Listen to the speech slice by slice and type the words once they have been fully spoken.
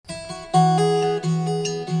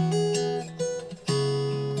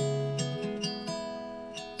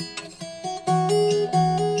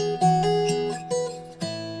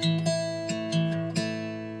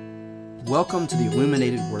Welcome to the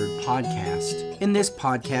Illuminated Word Podcast. In this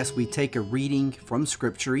podcast, we take a reading from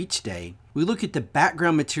Scripture each day. We look at the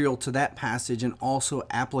background material to that passage and also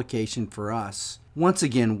application for us. Once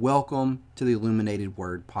again, welcome to the Illuminated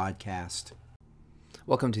Word Podcast.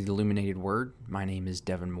 Welcome to the Illuminated Word. My name is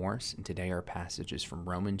Devin Morris, and today our passage is from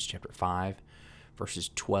Romans chapter 5, verses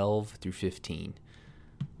 12 through 15.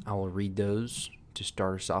 I will read those to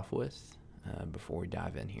start us off with before we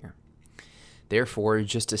dive in here. Therefore,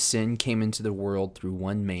 just as sin came into the world through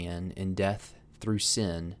one man, and death through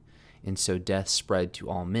sin, and so death spread to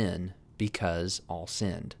all men, because all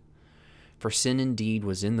sinned. For sin indeed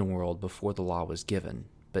was in the world before the law was given,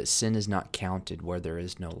 but sin is not counted where there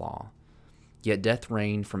is no law. Yet death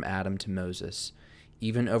reigned from Adam to Moses,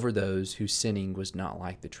 even over those whose sinning was not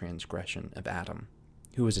like the transgression of Adam,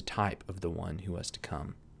 who was a type of the one who was to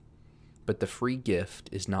come. But the free gift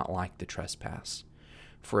is not like the trespass.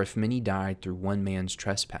 For if many died through one man's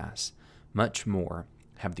trespass, much more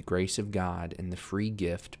have the grace of God and the free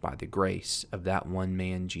gift by the grace of that one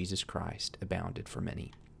man, Jesus Christ, abounded for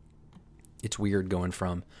many. It's weird going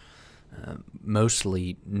from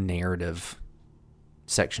mostly narrative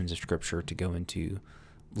sections of Scripture to go into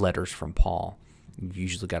letters from Paul. You've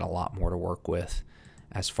usually got a lot more to work with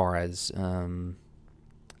as far as,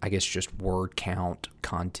 I guess, just word count,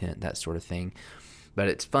 content, that sort of thing. But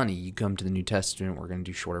it's funny, you come to the New Testament, we're going to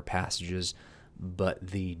do shorter passages, but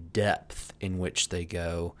the depth in which they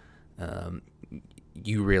go,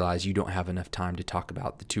 you realize you don't have enough time to talk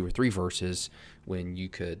about the 2 or 3 verses when you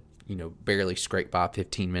could, barely scrape by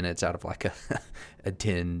 15 minutes out of like a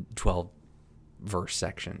 10, 12 verse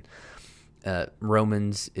section.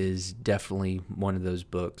 Romans is definitely one of those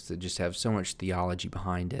books that just have so much theology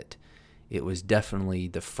behind it. It was definitely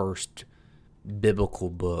the first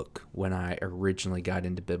biblical book when I originally got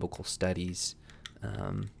into biblical studies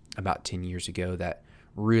about 10 years ago that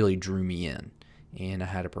really drew me in. And I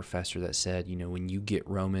had a professor that said, when you get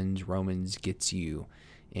Romans, Romans gets you.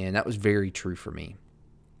 And that was very true for me.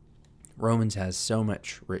 Romans has so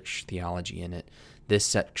much rich theology in it. This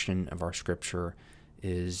section of our scripture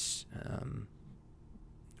is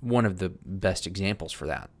one of the best examples for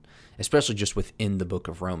that, especially just within the book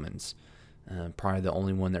of Romans. Probably the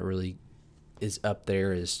only one that really is up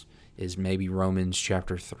there is maybe Romans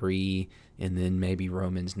chapter 3, and then maybe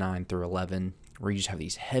Romans 9 through 11, where you just have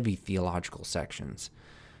these heavy theological sections.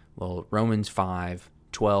 Well, Romans 5,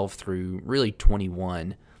 12 through really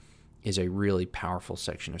 21 is a really powerful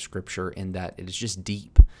section of Scripture in that it is just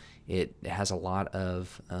deep. It has a lot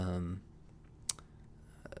of,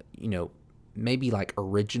 maybe like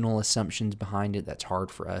original assumptions behind it that's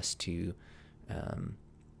hard for us to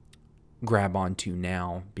grab onto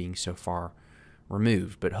now, being so far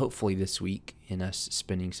removed. But hopefully this week, in us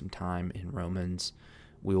spending some time in Romans,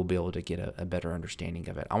 we will be able to get a better understanding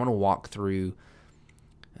of it. I want to walk through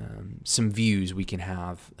some views we can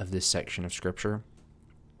have of this section of Scripture,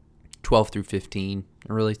 12 through 15,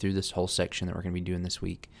 and really through this whole section that we're going to be doing this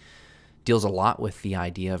week. Deals a lot with the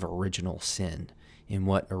idea of original sin and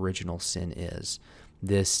what original sin is.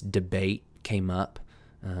 This debate came up.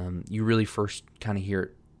 You really first kind of hear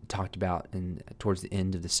it talked about towards the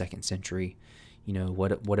end of the 2nd century.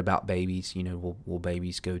 What about babies? Will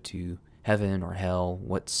babies go to heaven or hell?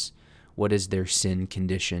 What is their sin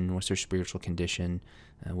condition? What's their spiritual condition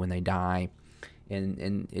when they die?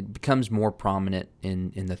 And it becomes more prominent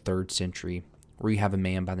in the 3rd century, where you have a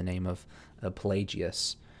man by the name of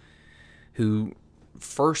Pelagius, who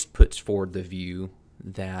first puts forward the view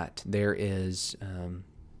that there is,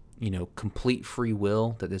 complete free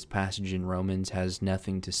will, that this passage in Romans has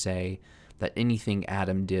nothing to say, that anything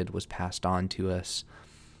Adam did was passed on to us,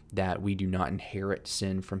 that we do not inherit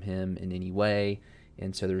sin from him in any way,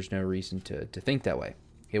 and so there's no reason to think that way.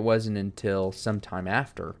 It wasn't until sometime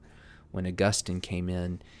after, when Augustine came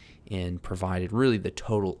in and provided really the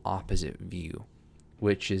total opposite view,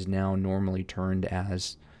 which is now normally termed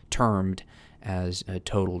as a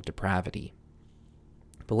total depravity.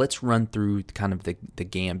 But let's run through kind of the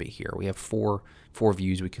gambit here. We have four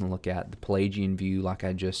views we can look at. The Pelagian view, like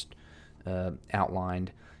I just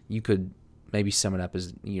outlined, you could maybe sum it up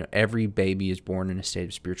as, every baby is born in a state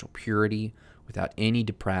of spiritual purity, without any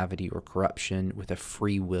depravity or corruption, with a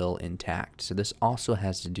free will intact. So this also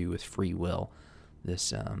has to do with free will,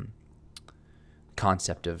 this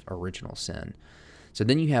concept of original sin. So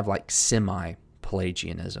then you have like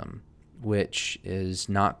semi-Pelagianism, which is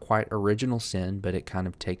not quite original sin, but it kind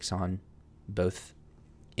of takes on both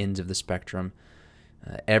ends of the spectrum.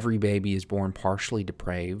 Every baby is born partially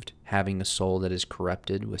depraved, having a soul that is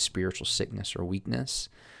corrupted with spiritual sickness or weakness,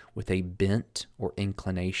 with a bent or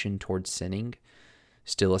inclination towards sinning.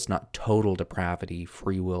 Still, it's not total depravity.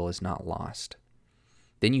 Free will is not lost.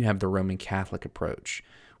 Then you have the Roman Catholic approach,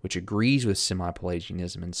 which agrees with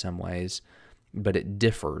semi-Pelagianism in some ways, but it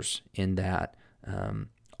differs in that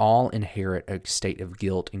all inherit a state of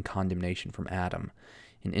guilt and condemnation from Adam.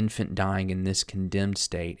 An infant dying in this condemned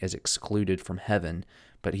state is excluded from heaven,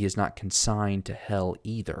 but he is not consigned to hell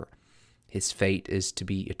either. His fate is to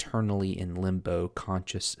be eternally in limbo,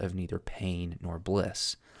 conscious of neither pain nor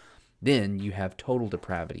bliss. Then you have total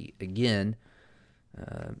depravity. Again,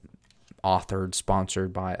 authored,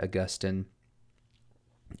 sponsored by Augustine.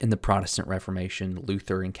 In the Protestant Reformation,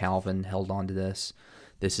 Luther and Calvin held on to this.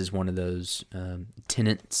 This is one of those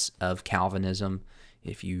tenets of Calvinism.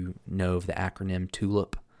 If you know of the acronym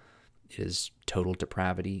TULIP, it is total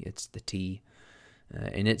depravity. It's the T.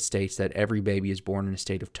 And it states that every baby is born in a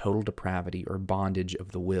state of total depravity or bondage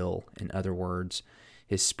of the will. In other words,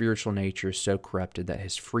 his spiritual nature is so corrupted that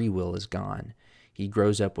his free will is gone. He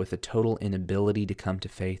grows up with a total inability to come to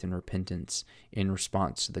faith and repentance in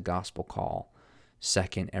response to the gospel call.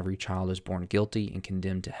 Second, every child is born guilty and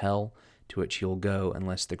condemned to hell, to which he will go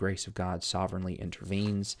unless the grace of God sovereignly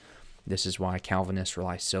intervenes. This is why Calvinists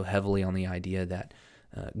rely so heavily on the idea that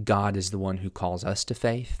God is the one who calls us to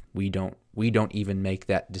faith. We don't even make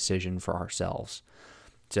that decision for ourselves.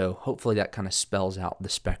 So hopefully that kind of spells out the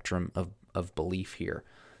spectrum of belief here.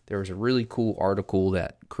 There was a really cool article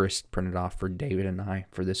that Chris printed off for David and I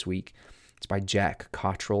for this week. It's by Jack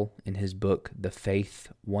Cottrell in his book, The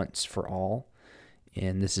Faith Once for All.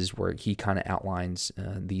 And this is where he kind of outlines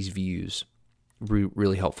these views.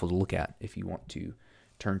 Really helpful to look at if you want to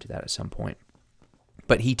turn to that at some point.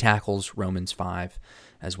 But he tackles Romans 5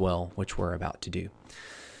 as well, which we're about to do.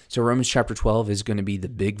 So Romans chapter 12 is going to be the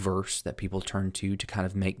big verse that people turn to kind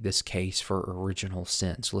of make this case for original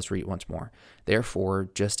sin. So let's read it once more. Therefore,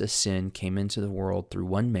 just as sin came into the world through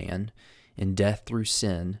one man, and death through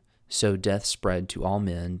sin, so death spread to all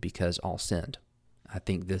men because all sinned. I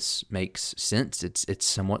think this makes sense. It's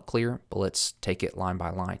somewhat clear, but let's take it line by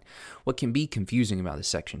line. What can be confusing about this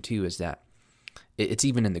section too is that it's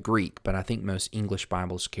even in the Greek, but I think most English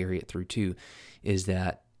Bibles carry it through too, is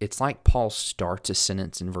that it's like Paul starts a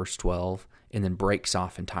sentence in verse 12 and then breaks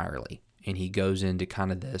off entirely. And he goes into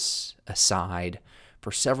kind of this aside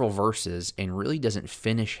for several verses and really doesn't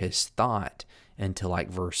finish his thought until like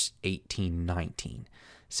verse 18, 19.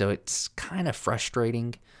 So it's kind of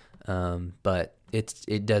frustrating, but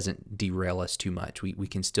it doesn't derail us too much. We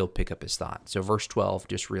can still pick up his thought. So verse 12,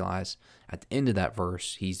 just realize at the end of that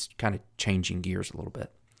verse, he's kind of changing gears a little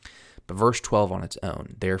bit. But verse 12 on its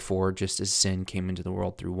own, therefore, just as sin came into the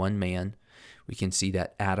world through one man, we can see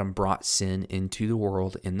that Adam brought sin into the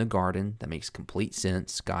world in the garden. That makes complete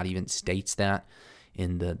sense. God even states that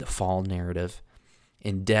in the fall narrative.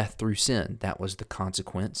 And death through sin, that was the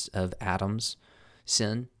consequence of Adam's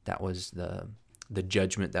sin. That was the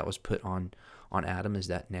judgment that was put on Adam, is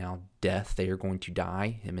that now death, they are going to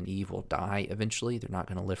die. Him and Eve will die eventually. They're not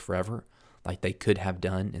going to live forever like they could have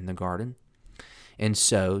done in the garden. And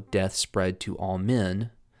so death spread to all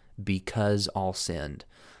men because all sinned.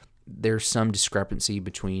 There's some discrepancy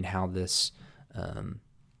between how this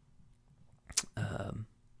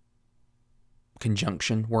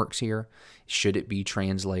conjunction works here. Should it be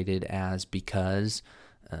translated as because?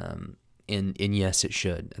 And yes, it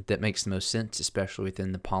should. That makes the most sense, especially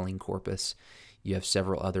within the Pauline corpus. You have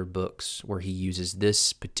several other books where he uses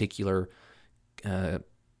this particular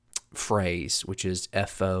phrase, which is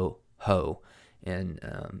F-O, ho, and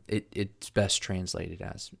it's best translated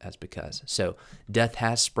as because. So death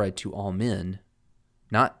has spread to all men,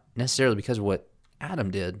 not necessarily because of what Adam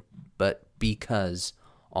did, but because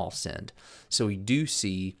all sinned. So we do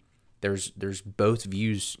see there's both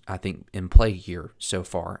views, I think, in play here so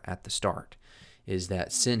far at the start, is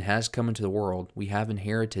that sin has come into the world. We have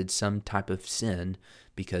inherited some type of sin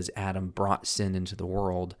because Adam brought sin into the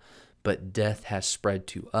world, but death has spread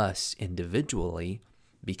to us individually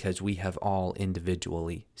because we have all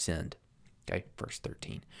individually sinned. Okay, verse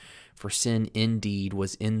 13. For sin indeed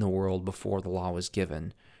was in the world before the law was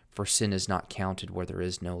given, for sin is not counted where there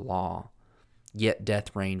is no law. Yet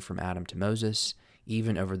death reigned from Adam to Moses,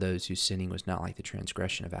 even over those whose sinning was not like the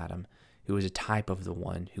transgression of Adam, who was a type of the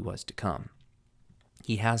one who was to come.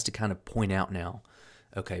 He has to kind of point out now,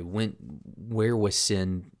 okay, where was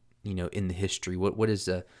sin, in the history? What is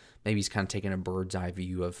maybe he's kind of taking a bird's eye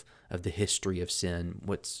view of the history of sin.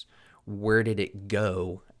 Where did it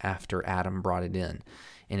go after Adam brought it in?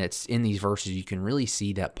 And it's in these verses you can really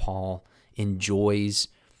see that Paul enjoys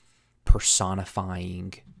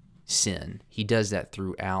personifying sin. He does that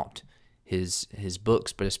throughout his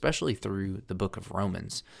books, but especially through the book of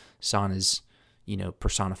Romans. Son is,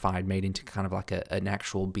 personified, made into kind of like an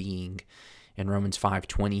actual being. In Romans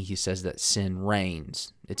 5:20, he says that sin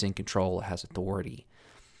reigns. It's in control. It has authority.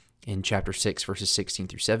 In chapter 6, verses 16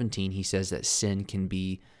 through 17, he says that sin can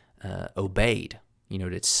be obeyed.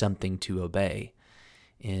 It's something to obey.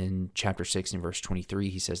 In chapter 6 and verse 23,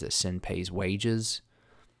 he says that sin pays wages.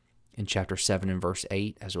 In chapter 7 and verse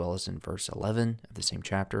 8, as well as in verse 11 of the same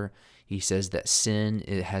chapter, he says that sin,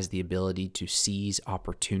 it has the ability to seize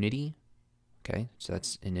opportunity. Okay, so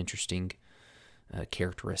that's an interesting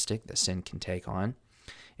characteristic that sin can take on.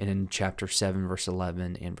 And in chapter 7, verse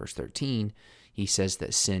 11 and verse 13, he says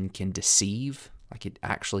that sin can deceive, like it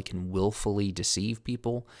actually can willfully deceive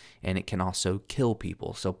people, and it can also kill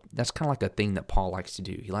people. So that's kind of like a thing that Paul likes to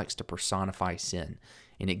do. He likes to personify sin,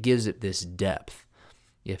 and it gives it this depth.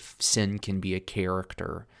 If sin can be a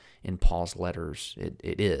character in Paul's letters,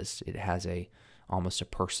 it is. It has almost a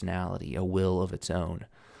personality, a will of its own.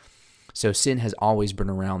 So sin has always been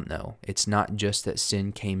around, though. It's not just that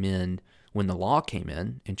sin came in when the law came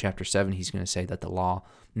in. In chapter 7, he's going to say that the law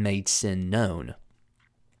made sin known,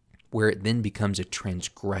 where it then becomes a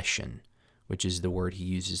transgression, which is the word he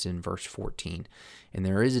uses in verse 14. And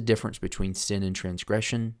there is a difference between sin and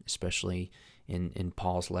transgression, especially in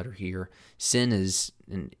Paul's letter here. Sin is,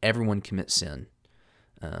 and everyone commits sin.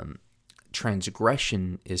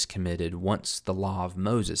 Transgression is committed once the law of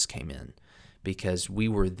Moses came in, because we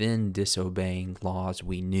were then disobeying laws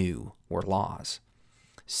we knew were laws.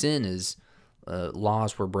 Sin is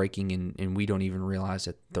laws we're breaking and we don't even realize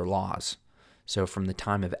that they're laws. So from the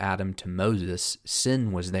time of Adam to Moses,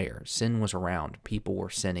 sin was there. Sin was around. People were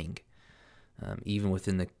sinning. Even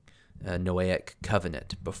within the Noahic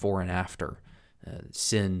covenant, before and after,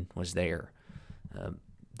 sin was there.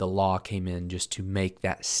 The law came in just to make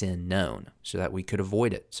that sin known so that we could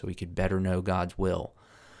avoid it, so we could better know God's will.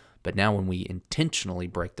 But now when we intentionally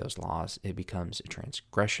break those laws, it becomes a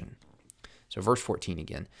transgression. So verse 14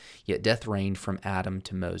 again, yet death reigned from Adam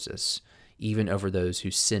to Moses, even over those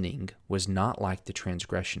whose sinning was not like the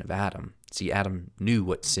transgression of Adam. See, Adam knew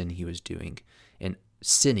what sin he was doing, and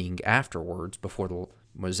sinning afterwards, before the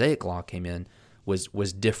Mosaic law came in, was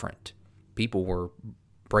different. People were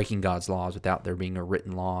breaking God's laws without there being a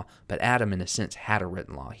written law, but Adam, in a sense, had a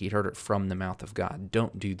written law. He'd heard it from the mouth of God.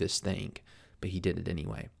 Don't do this thing, but he did it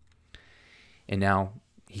anyway. And now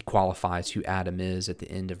he qualifies who Adam is at the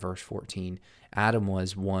end of verse 14. Adam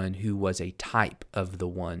was one who was a type of the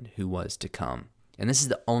one who was to come. And this is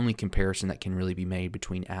the only comparison that can really be made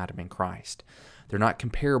between Adam and Christ. They're not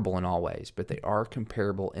comparable in all ways, but they are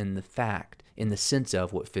comparable in the sense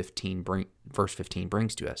of what verse 15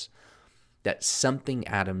 brings to us. That something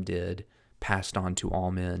Adam did passed on to all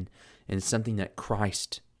men, and something that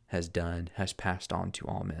Christ has done has passed on to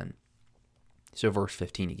all men. So verse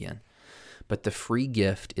 15 again. But the free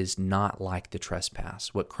gift is not like the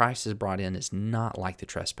trespass. What Christ has brought in is not like the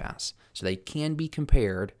trespass. So they can be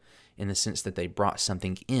compared in the sense that they brought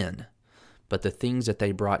something in, but the things that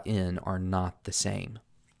they brought in are not the same.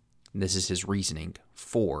 This is his reasoning.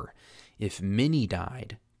 For if many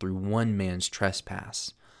died through one man's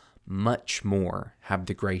trespass, much more have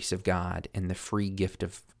the grace of God and the free gift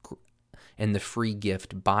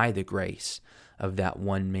by the grace of that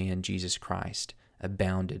one man, Jesus Christ,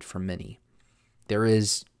 abounded for many. There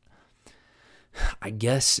is, I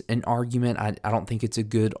guess, an argument. I don't think it's a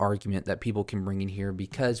good argument that people can bring in here,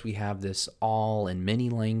 because we have this all and many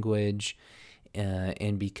language,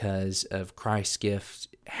 and because of Christ's gift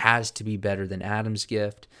has to be better than Adam's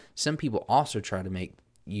gift. Some people also try to make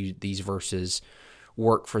these verses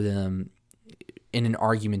work for them in an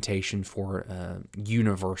argumentation for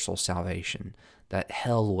universal salvation, that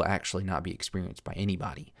hell will actually not be experienced by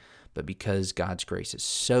anybody. But because God's grace is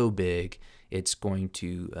so big, it's going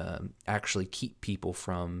to actually keep people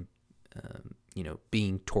from,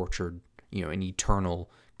 being tortured, in eternal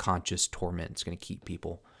conscious torment. It's going to keep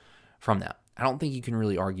people from that. I don't think you can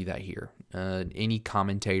really argue that here. Any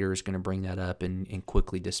commentator is going to bring that up and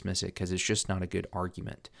quickly dismiss it, because it's just not a good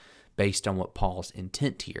argument based on what Paul's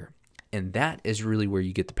intent here. And that is really where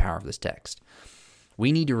you get the power of this text.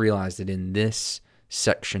 We need to realize that in this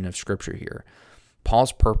section of Scripture here,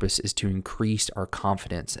 Paul's purpose is to increase our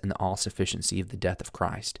confidence in the all-sufficiency of the death of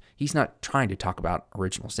Christ. He's not trying to talk about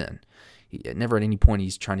original sin. Never at any point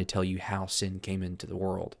he's trying to tell you how sin came into the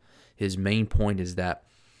world. His main point is that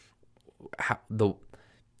the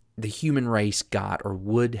human race got, or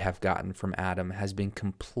would have gotten from Adam, has been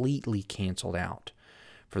completely canceled out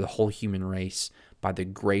for the whole human race by the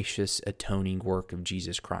gracious atoning work of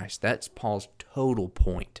Jesus Christ. That's Paul's total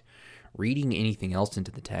point. Reading anything else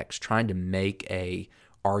into the text, trying to make a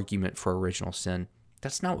argument for original sin,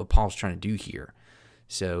 that's not what Paul's trying to do here.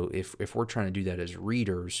 So if we're trying to do that as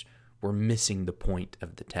readers, we're missing the point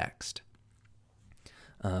of the text.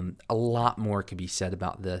 A lot more could be said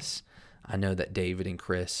about this. I know that David and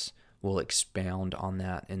Chris will expound on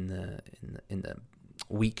that in the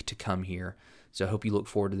week to come here. So I hope you look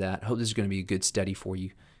forward to that. I hope this is going to be a good study for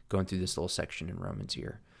you going through this little section in Romans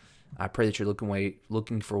here. I pray that you're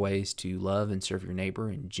looking for ways to love and serve your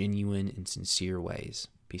neighbor in genuine and sincere ways.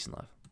 Peace and love.